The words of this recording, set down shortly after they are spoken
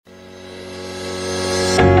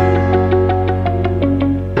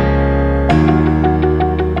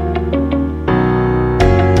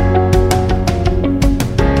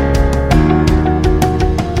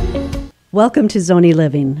Welcome to Zoni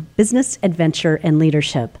Living, Business, Adventure, and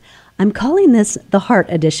Leadership. I'm calling this the Heart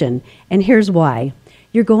Edition, and here's why.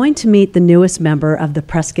 You're going to meet the newest member of the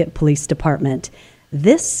Prescott Police Department.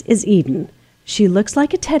 This is Eden. She looks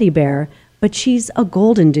like a teddy bear, but she's a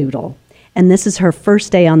golden doodle. And this is her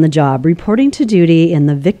first day on the job, reporting to duty in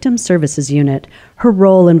the Victim Services Unit. Her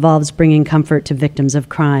role involves bringing comfort to victims of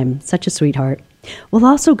crime. Such a sweetheart. We'll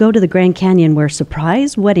also go to the Grand Canyon, where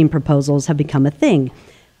surprise wedding proposals have become a thing.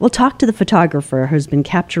 We'll talk to the photographer who's been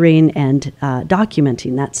capturing and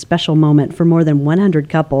documenting that special moment for more than 100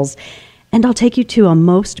 couples. And I'll take you to a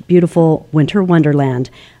most beautiful winter wonderland.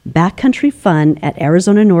 Backcountry fun at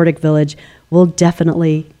Arizona Nordic Village will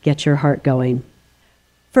definitely get your heart going.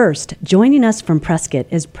 First, joining us from Prescott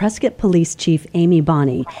is Prescott Police Chief Amy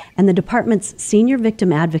Bonney and the department's Senior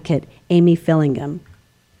Victim Advocate, Amy Fillingham.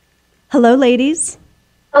 Hello, ladies.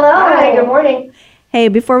 Hello. Hi, good morning. Hey,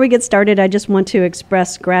 before we get started, I just want to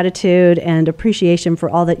express gratitude and appreciation for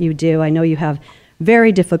all that you do. I know you have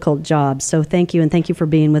very difficult jobs, so thank you, and thank you for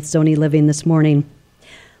being with Zoni Living this morning.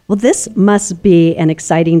 Well, this must be an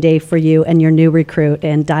exciting day for you and your new recruit,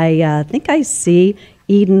 and I think I see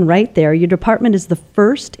Eden right there. Your department is the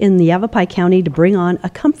first in the Yavapai County to bring on a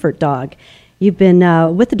comfort dog. You've been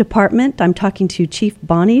with the department, I'm talking to Chief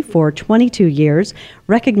Bonney, for 22 years,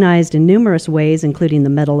 recognized in numerous ways, including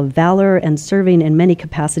the Medal of Valor and serving in many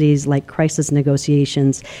capacities like crisis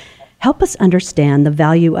negotiations. Help us understand the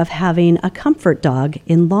value of having a comfort dog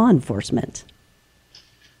in law enforcement.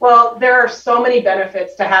 Well, there are so many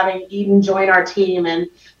benefits to having Eden join our team. And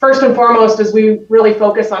first and foremost is we really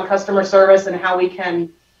focus on customer service and how we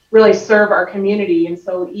can really serve our community. And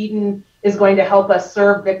so Eden is going to help us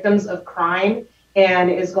serve victims of crime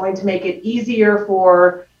and is going to make it easier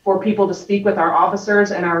for people to speak with our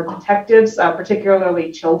officers and our detectives,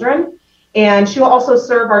 particularly children. And she'll also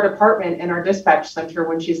serve our department and our dispatch center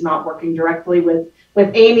when she's not working directly with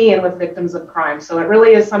Amy and with victims of crime. So it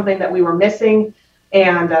really is something that we were missing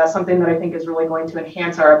and something that I think is really going to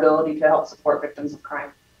enhance our ability to help support victims of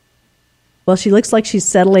crime. Well, she looks like she's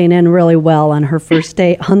settling in really well on her first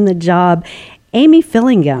day on the job. Amy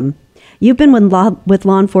Fillingham, you've been with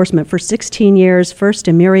law enforcement for 16 years, first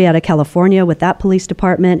in Murrieta, California with that police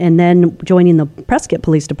department, and then joining the Prescott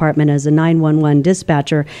Police Department as a 911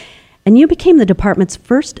 dispatcher. And you became the department's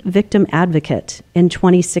first victim advocate in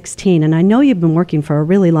 2016. And I know you've been working for a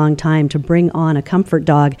really long time to bring on a comfort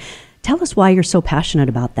dog. Tell us why you're so passionate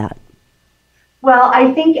about that. Well,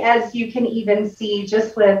 I think as you can even see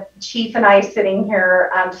just with Chief and I sitting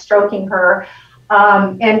here stroking her,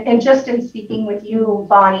 and just in speaking with you,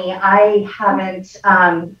 Bonnie, I haven't,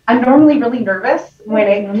 I'm normally really nervous when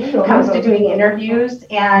it comes to doing interviews,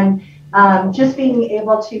 and just being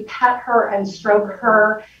able to pet her and stroke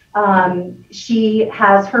her. She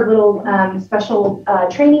has her little special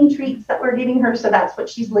training treats that we're giving her, so that's what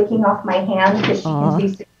she's licking off my hand because she can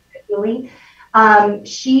taste it individually.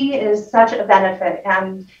 She is such a benefit,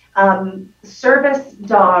 and service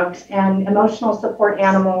dogs and emotional support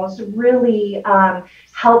animals really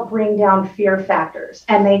help bring down fear factors.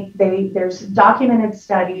 And there's documented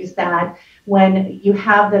studies that when you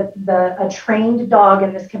have a trained dog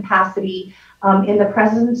in this capacity, in the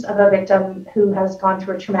presence of a victim who has gone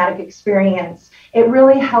through a traumatic experience, it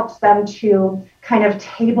really helps them to kind of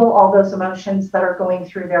table all those emotions that are going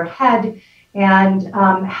through their head, and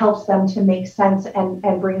helps them to make sense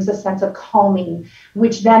and brings a sense of calming,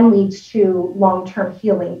 which then leads to long-term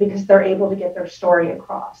healing because they're able to get their story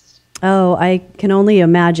across. Oh, I can only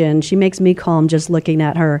imagine. She makes me calm just looking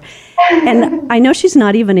at her. And I know she's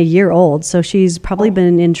not even a year old, so she's probably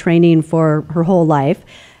been in training for her whole life.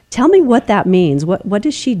 Tell me what that means. What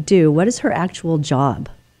does she do? What is her actual job?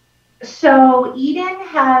 So Eden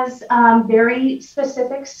has very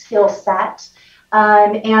specific skill set.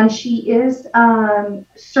 And she is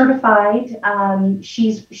certified.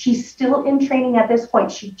 She's still in training at this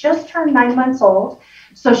point. She just turned 9 months old,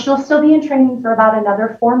 so she'll still be in training for about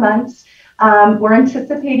another 4 months. We're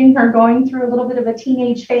anticipating her going through a little bit of a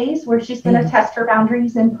teenage phase where she's going to test her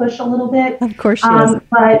boundaries and push a little bit. Of course she is.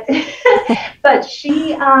 But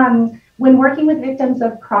she, when working with victims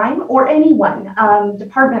of crime or anyone,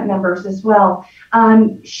 department members as well,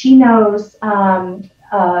 she knows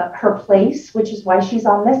her place, which is why she's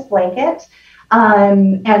on this blanket,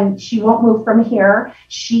 and she won't move from here.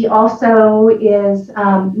 She also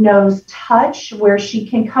knows touch, where she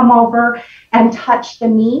can come over and touch the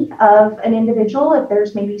knee of an individual if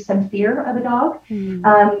there's maybe some fear of a dog.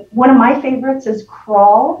 One of my favorites is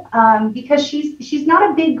crawl, because she's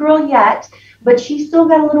not a big girl yet, but she's still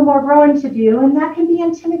got a little more growing to do, and that can be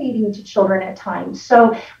intimidating to children at times.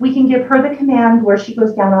 So we can give her the command where she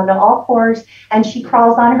goes down onto all fours and she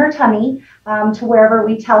crawls on her tummy to wherever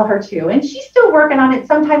we tell her to. And she's still working on it.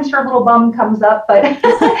 Sometimes her little bum comes up, but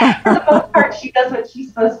for the most part, she does what she's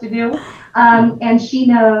supposed to do. And she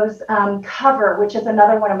knows cover, which is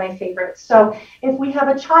another one of my favorites. So if we have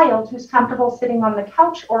a child who's comfortable sitting on the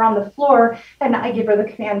couch or on the floor, and I give her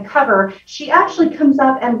the command cover, she actually comes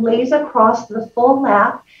up and lays across the full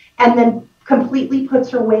lap and then completely puts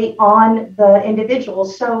her weight on the individual.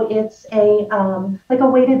 So it's like a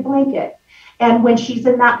weighted blanket. And when she's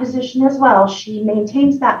in that position as well, she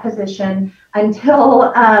maintains that position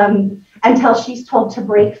until she's told to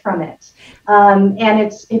break from it. And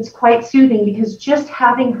it's quite soothing, because just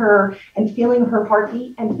having her and feeling her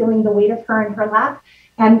heartbeat and feeling the weight of her in her lap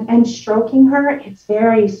and stroking her, it's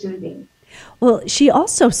very soothing. Well, she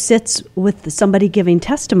also sits with somebody giving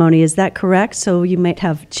testimony. Is that correct? So you might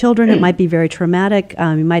have children. It might be very traumatic.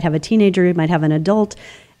 You might have a teenager. You might have an adult.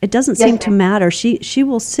 It doesn't seem to matter. She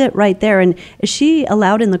will sit right there. And is she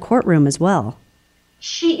allowed in the courtroom as well?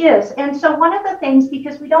 She is. And so one of the things,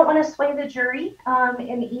 because we don't want to sway the jury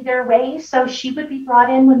in either way, so she would be brought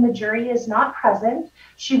in when the jury is not present.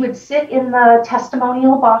 She would sit in the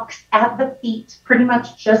testimonial box at the feet, pretty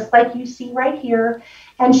much just like you see right here,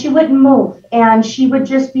 and she wouldn't move. And she would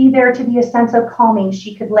just be there to be a sense of calming.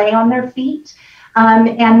 She could lay on their feet.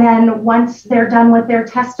 And then once they're done with their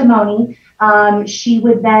testimony, she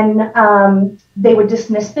would then, they would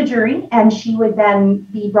dismiss the jury, and she would then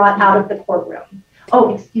be brought out of the courtroom.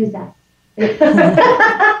 Oh, excuse us. We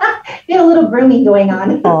had a little grooming going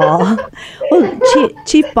on. Aw. Well,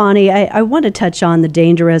 Chief Bonnie, I want to touch on the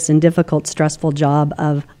dangerous and difficult, stressful job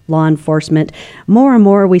of law enforcement. More and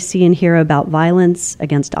more we see and hear about violence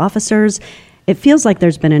against officers. It feels like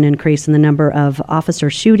there's been an increase in the number of officer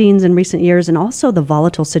shootings in recent years, and also the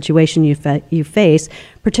volatile situation you face,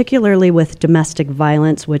 particularly with domestic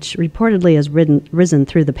violence, which reportedly has risen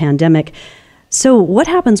through the pandemic. So what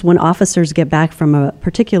happens when officers get back from a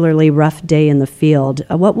particularly rough day in the field?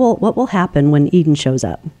 What will happen when Eden shows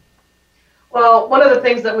up? Well, one of the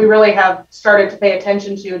things that we really have started to pay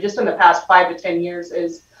attention to just in the past 5 to 10 years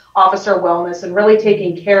is officer wellness, and really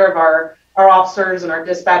taking care of our officers and our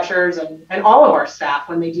dispatchers and all of our staff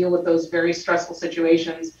when they deal with those very stressful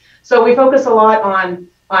situations. So we focus a lot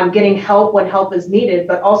on getting help when help is needed,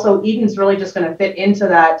 but also Eden's really just going to fit into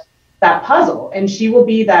that puzzle, and she will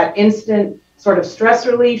be that instant sort of stress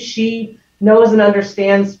relief. She knows and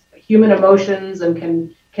understands human emotions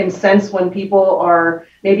and can sense when people are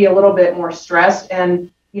maybe a little bit more stressed.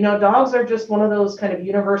 And, dogs are just one of those kind of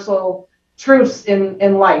universal truths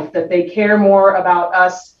in life, that they care more about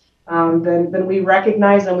us than we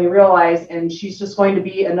recognize and we realize. And she's just going to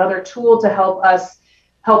be another tool to help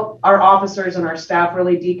our officers and our staff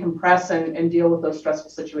really decompress and deal with those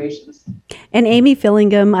stressful situations. And Amy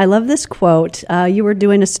Fillingham, I love this quote. You were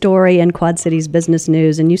doing a story in Quad Cities Business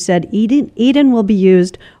News, and you said Eden will be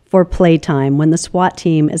used for playtime when the SWAT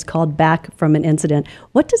team is called back from an incident.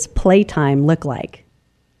 What does playtime look like?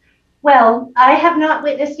 Well, I have not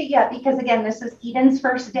witnessed it yet, because again, this is Eden's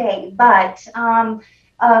first day, but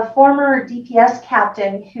a former DPS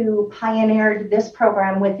captain who pioneered this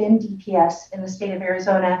program within DPS in the state of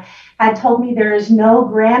Arizona had told me there is no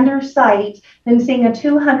grander sight than seeing a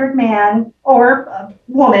 200-man or a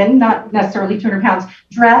woman, not necessarily 200 pounds,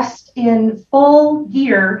 dressed in full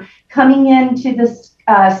gear coming into this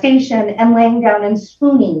station and laying down and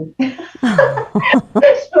spooning,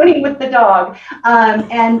 spooning with the dog,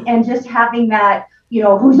 and just having that,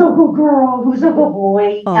 who's a good girl, who's a good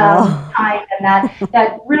boy, time, and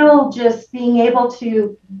that real just being able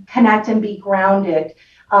to connect and be grounded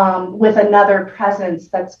with another presence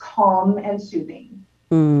that's calm and soothing.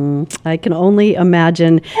 I can only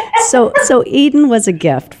imagine. So Eden was a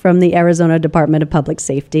gift from the Arizona Department of Public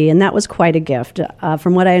Safety, and that was quite a gift.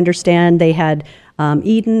 From what I understand, they had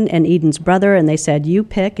Eden and Eden's brother, and they said, you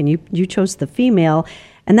pick, and you chose the female.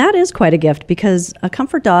 And that is quite a gift, because a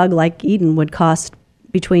comfort dog like Eden would cost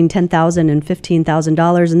between $10,000 and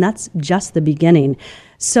 $15,000, and that's just the beginning.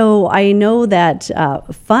 So I know that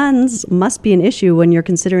funds must be an issue when you're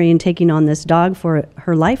considering taking on this dog for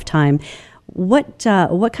her lifetime. What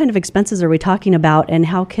kind of expenses are we talking about, and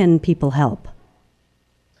how can people help?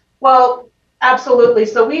 Well, absolutely.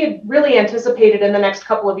 So we had really anticipated in the next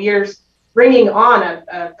couple of years bringing on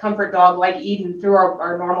a comfort dog like Eden through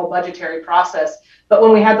our normal budgetary process. But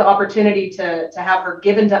when we had the opportunity to have her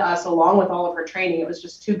given to us along with all of her training, it was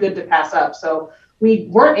just too good to pass up. So we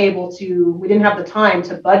didn't have the time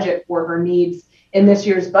to budget for her needs in this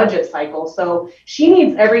year's budget cycle. So she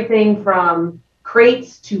needs everything from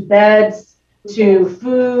crates to beds, to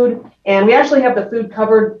food. And we actually have the food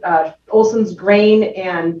covered. Olson's Grain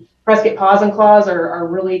and Prescott Paws and Claws are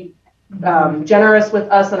really generous with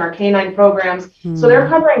us in our canine programs. So they're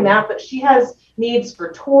covering that, but she has needs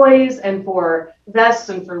for toys and for vests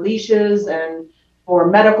and for leashes and for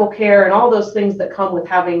medical care and all those things that come with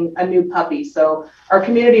having a new puppy. So our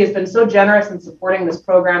community has been so generous in supporting this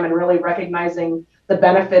program and really recognizing the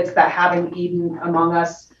benefits that having Eden among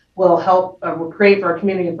us will help will create for our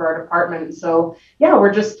community and for our department. So yeah,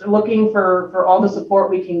 we're just looking for all the support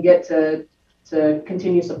we can get to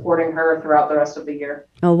continue supporting her throughout the rest of the year.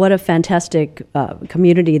 Oh, what a fantastic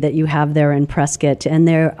community that you have there in Prescott. And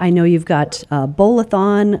there, I know you've got a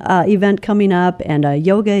bowl-a-thon event coming up and a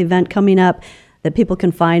yoga event coming up that people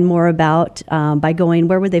can find more about by going.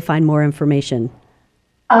 Where would they find more information?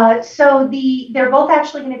 So they're both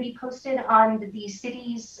actually going to be posted on the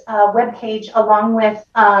city's webpage along with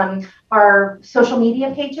our social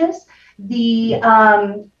media pages. The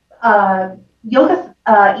yoga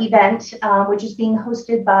event, which is being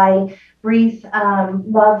hosted by Breathe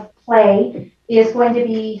Love Play, is going to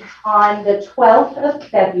be on the 12th of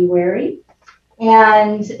February.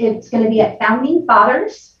 And it's going to be at Founding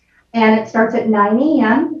Fathers. And it starts at 9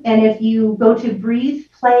 a.m. And if you go to Breathe,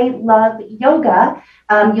 Play, Love Yoga,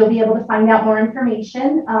 you'll be able to find out more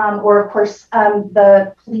information, or of course,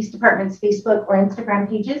 the police department's Facebook or Instagram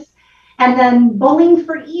pages. And then Bowling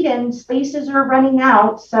for Eden, spaces are running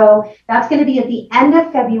out. So that's going to be at the end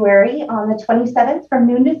of February on the 27th from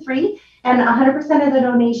noon to 3. And 100% of the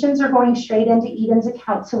donations are going straight into Eden's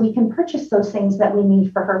account so we can purchase those things that we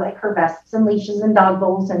need for her, like her vests and leashes and dog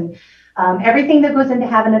bowls and everything that goes into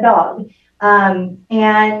having a dog.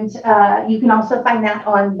 And you can also find that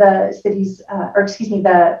on the city's,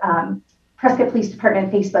 the Prescott Police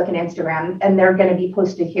Department Facebook and Instagram, and they're going to be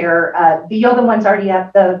posted here. The yoga one's already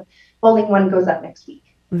up. The bowling one goes up next week.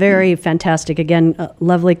 Very fantastic. Again,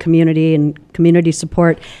 lovely community and community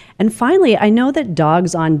support. And finally, I know that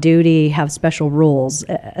dogs on duty have special rules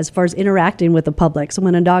as far as interacting with the public. So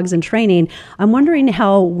when a dog's in training, I'm wondering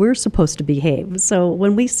how we're supposed to behave. So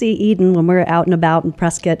when we see Eden, when we're out and about in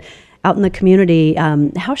Prescott, out in the community,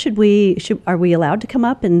 how are we allowed to come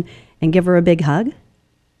up and give her a big hug?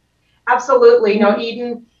 Absolutely. No,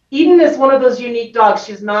 Eden is one of those unique dogs.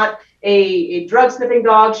 She's not a drug sniffing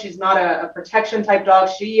dog. She's not a protection type dog.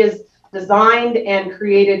 She is designed and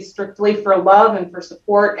created strictly for love and for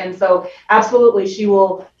support. And so absolutely, she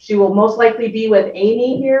will most likely be with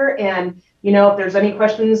Amy here. And, if there's any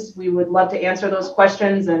questions, we would love to answer those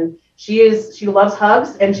questions. And she loves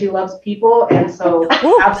hugs and she loves people. And so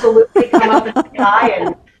absolutely come up and say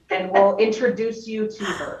hi and we'll introduce you to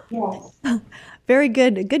her. Yes. Very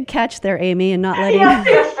good. Good catch there, Amy, and not letting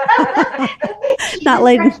not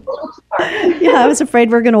letting. Yeah, I was afraid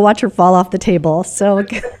we were going to watch her fall off the table. So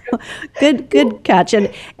good catch.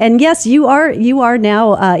 And yes, you are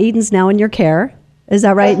now Eden's now in your care. Is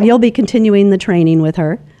that right? Yes, and you'll be continuing the training with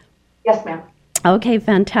her. Yes, ma'am. Okay,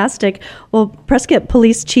 fantastic. Well, Prescott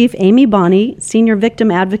Police Chief Amy Bonney, Senior Victim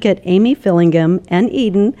Advocate Amy Fillingham, and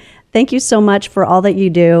Eden, thank you so much for all that you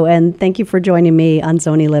do, and thank you for joining me on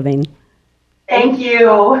Zony Living. Thank you.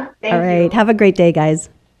 All right. Have a great day, guys.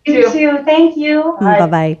 You too. Thank you.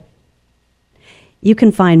 Bye-bye. You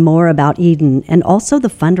can find more about Eden and also the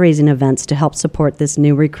fundraising events to help support this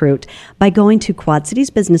new recruit by going to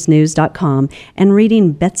quadcitiesbusinessnews.com and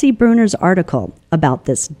reading Betsy Bruner's article about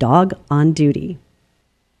this dog on duty.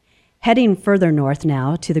 Heading further north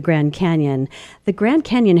now to the Grand Canyon, the Grand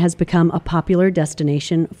Canyon has become a popular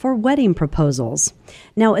destination for wedding proposals.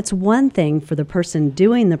 Now, it's one thing for the person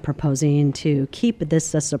doing the proposing to keep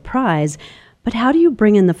this a surprise, but how do you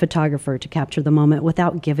bring in the photographer to capture the moment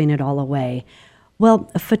without giving it all away?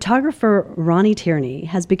 Well, photographer Ronnie Tierney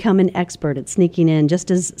has become an expert at sneaking in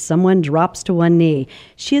just as someone drops to one knee.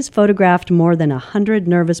 She has photographed more than 100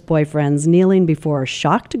 nervous boyfriends kneeling before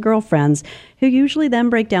shocked girlfriends who usually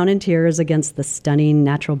then break down in tears against the stunning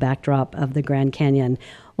natural backdrop of the Grand Canyon.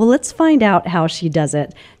 Well, let's find out how she does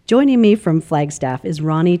it. Joining me from Flagstaff is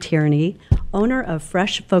Ronnie Tierney, owner of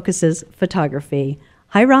Fresh Focuses Photography.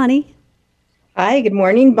 Hi, Ronnie. Hi, good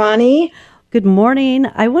morning, Bonnie. Good morning.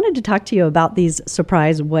 I wanted to talk to you about these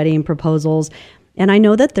surprise wedding proposals, and I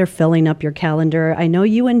know that they're filling up your calendar. I know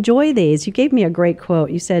you enjoy these. You gave me a great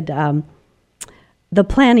quote. You said, the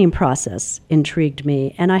planning process intrigued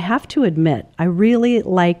me, and I have to admit, I really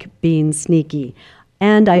like being sneaky,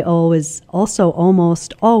 and I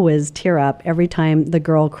almost always tear up every time the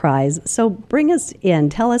girl cries. So bring us in.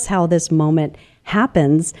 Tell us how this moment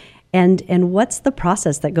happens, and what's the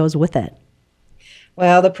process that goes with it?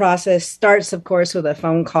 Well, the process starts, of course, with a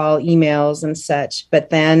phone call, emails, and such. But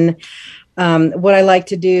then what I like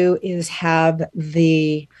to do is have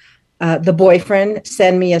the boyfriend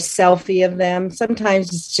send me a selfie of them. Sometimes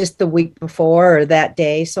it's just the week before or that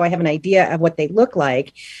day, so I have an idea of what they look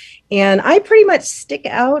like. And I pretty much stick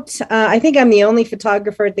out. I think I'm the only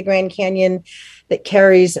photographer at the Grand Canyon that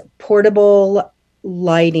carries portable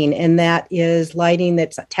lighting, and that is lighting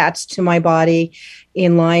that's attached to my body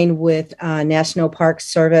in line with National Park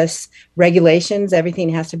Service regulations. Everything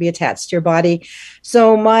has to be attached to your body.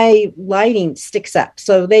 So my lighting sticks up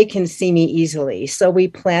so they can see me easily. So we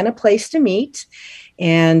plan a place to meet,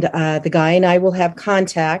 and the guy and I will have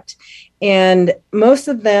contact. And most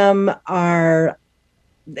of them are,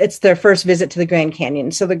 it's their first visit to the Grand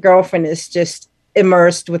Canyon. So the girlfriend is just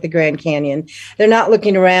immersed with the Grand Canyon. They're not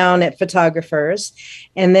looking around at photographers.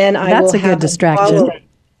 And then That's a good distraction.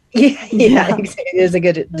 Yeah, exactly. It is a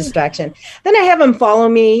good distraction. Then I have them follow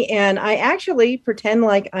me, and I actually pretend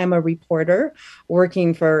like I'm a reporter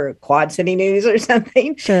working for Quad City News or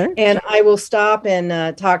something. Sure. And I will stop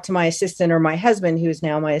and talk to my assistant or my husband, who's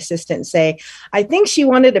now my assistant, and say, I think she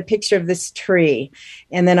wanted a picture of this tree.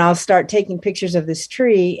 And then I'll start taking pictures of this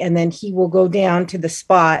tree, and then he will go down to the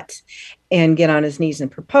spot and get on his knees and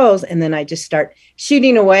propose. And then I just start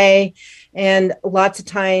shooting away. And lots of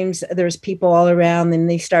times there's people all around and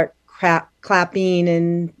they start clapping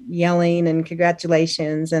and yelling and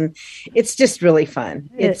congratulations. And it's just really fun.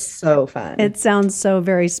 It's so fun. It sounds so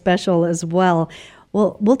very special as well.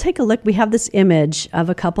 Well, we'll take a look. We have this image of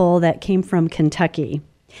a couple that came from Kentucky.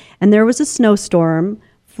 And there was a snowstorm.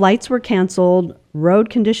 Flights were canceled. Road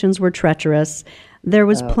conditions were treacherous. There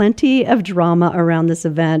was plenty of drama around this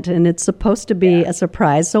event, and it's supposed to be a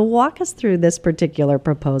surprise. So walk us through this particular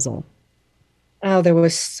proposal. Oh, there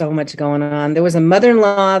was so much going on. There was a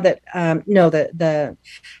mother-in-law that,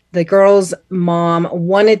 the girl's mom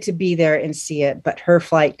wanted to be there and see it, but her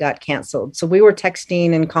flight got canceled. So we were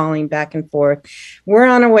texting and calling back and forth. We're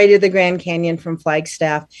on our way to the Grand Canyon from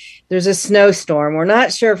Flagstaff. There's a snowstorm. We're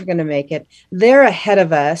not sure if we're going to make it. They're ahead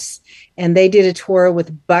of us, and they did a tour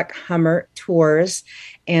with Buck Hummer Tours.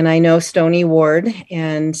 And I know Stoney Ward,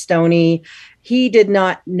 and Stoney, he did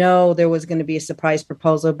not know there was going to be a surprise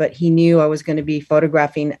proposal, but he knew I was going to be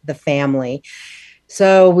photographing the family.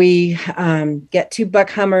 So we get to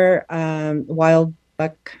Buck Hummer, Wild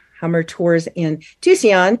Buck Hummer Tours in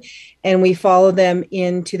Tucson, and we follow them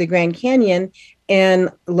into the Grand Canyon. And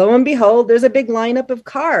lo and behold, there's a big lineup of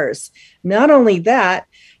cars. Not only that,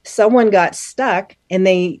 someone got stuck, and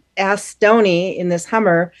they asked Stoney in this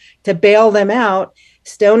Hummer to bail them out.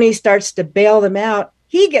 Stoney starts to bail them out.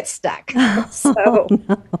 He gets stuck.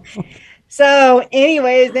 So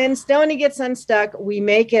anyways, then Stoney gets unstuck. We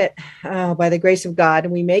make it, by the grace of God,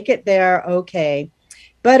 and we make it there okay.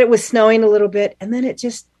 But it was snowing a little bit, and then it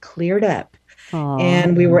just cleared up. Aww.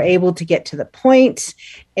 And we were able to get to the point,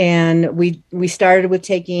 and we started with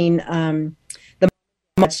taking the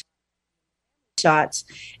shots.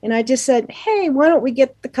 And I just said, hey, why don't we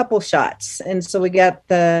get the couple shots? And so we got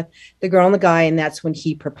the girl and the guy, and that's when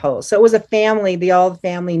he proposed. So it was a family. All the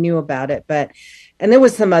family knew about it, and there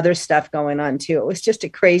was some other stuff going on too. It was just a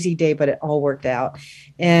crazy day, but it all worked out.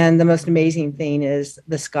 And the most amazing thing is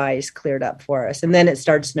the skies cleared up for us. And then it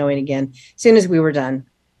started snowing again as soon as we were done.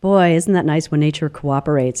 Boy, isn't that nice when nature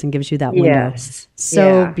cooperates and gives you that window? Yes.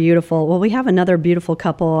 So beautiful. Well, we have another beautiful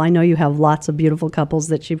couple. I know you have lots of beautiful couples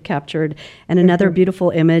that you've captured, and another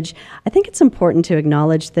beautiful image. I think it's important to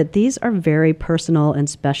acknowledge that these are very personal and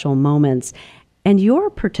special moments. And your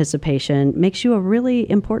participation makes you a really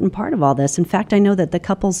important part of all this. In fact, I know that the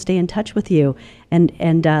couples stay in touch with you and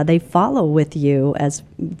they follow with you as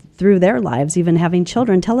through their lives, even having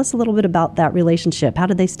children. Tell us a little bit about that relationship. How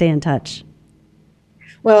do they stay in touch?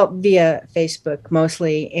 Well, via Facebook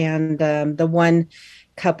mostly. And the one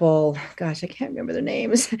couple, gosh, I can't remember their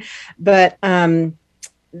names, but let's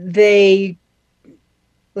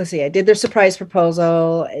see, I did their surprise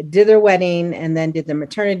proposal, did their wedding, and then did the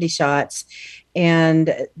maternity shots.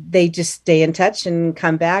 And they just stay in touch and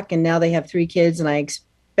come back. And now they have 3 kids, and I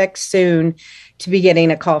expect soon to be getting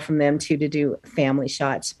a call from them too to do family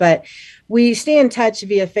shots. But we stay in touch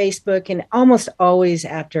via Facebook, and almost always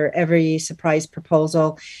after every surprise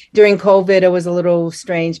proposal. During COVID, it was a little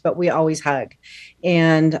strange, but we always hug.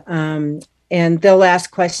 And they'll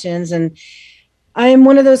ask questions. And I'm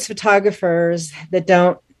one of those photographers that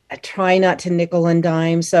don't try not to nickel and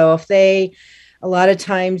dime. So if a lot of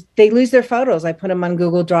times they lose their photos, I put them on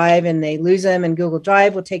Google Drive, and they lose them, and Google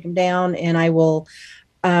Drive will take them down, and I will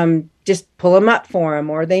just pull them up for them.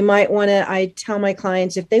 Or they might want to, I tell my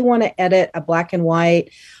clients, if they want to edit a black and white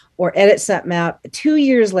or edit something out 2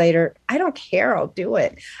 years later, I don't care. I'll do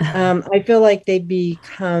it. I feel like they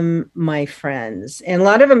become my friends, and a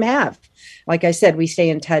lot of them have. Like I said, we stay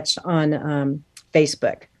in touch on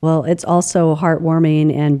Facebook. Well, it's also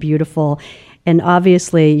heartwarming and beautiful. And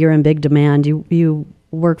obviously, you're in big demand. You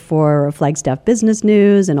work for Flagstaff Business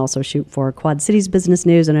News and also shoot for Quad Cities Business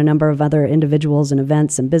News and a number of other individuals and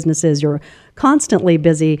events and businesses. You're constantly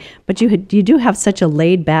busy, but you do have such a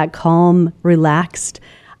laid-back, calm, relaxed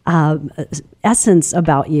essence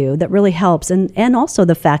about you that really helps. And also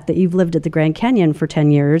the fact that you've lived at the Grand Canyon for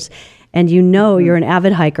 10 years and you're an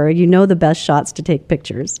avid hiker. You know the best shots to take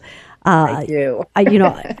pictures. I do.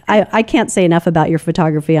 I can't say enough about your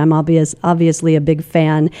photography. I'm obviously a big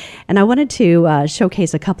fan. And I wanted to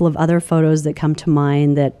showcase a couple of other photos that come to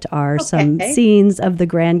mind that are some scenes of the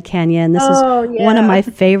Grand Canyon. This is one of my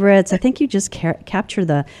favorites. I think you just capture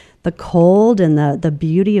the cold and the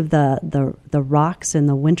beauty of the rocks and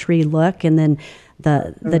the wintry look, and then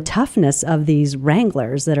the toughness of these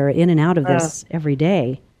wranglers that are in and out of this every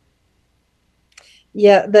day.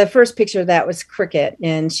 Yeah, the first picture of that was Cricket,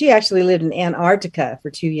 and she actually lived in Antarctica for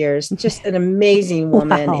 2 years. Just an amazing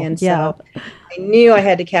woman. Wow, and so I knew I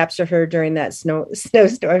had to capture her during that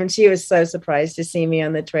snowstorm, and she was so surprised to see me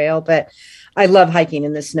on the trail. But I love hiking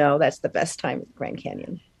in the snow. That's the best time at the Grand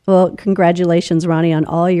Canyon. Well, congratulations, Ronnie, on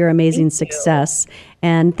all your amazing success.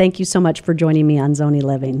 And thank you so much for joining me on Zony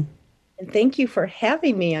Living. And thank you for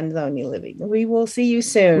having me on Zony Living. We will see you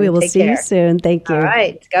soon. We will see you soon. Thank you. All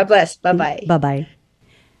right. God bless. Bye-bye. Bye-bye.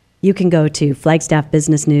 You can go to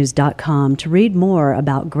flagstaffbusinessnews.com to read more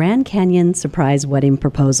about Grand Canyon surprise wedding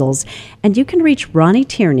proposals, and you can reach Ronnie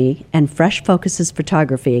Tierney and Fresh Focuses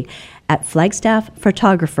Photography at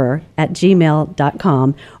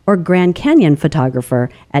flagstaffphotographer@gmail.com or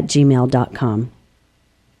grandcanyonphotographer@gmail.com.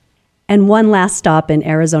 And one last stop in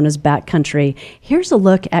Arizona's backcountry. Here's a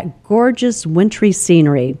look at gorgeous wintry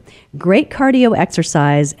scenery, great cardio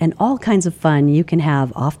exercise, and all kinds of fun you can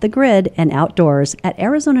have off the grid and outdoors at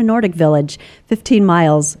Arizona Nordic Village, 15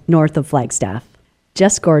 miles north of Flagstaff.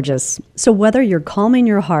 Just gorgeous. So whether you're calming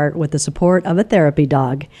your heart with the support of a therapy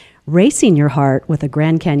dog, racing your heart with a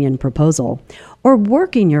Grand Canyon proposal, or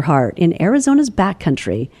working your heart in Arizona's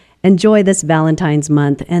backcountry, enjoy this Valentine's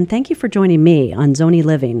month, and thank you for joining me on Zony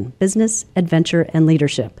Living, Business, Adventure, and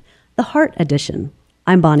Leadership, the Heart Edition.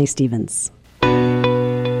 I'm Bonnie Stevens.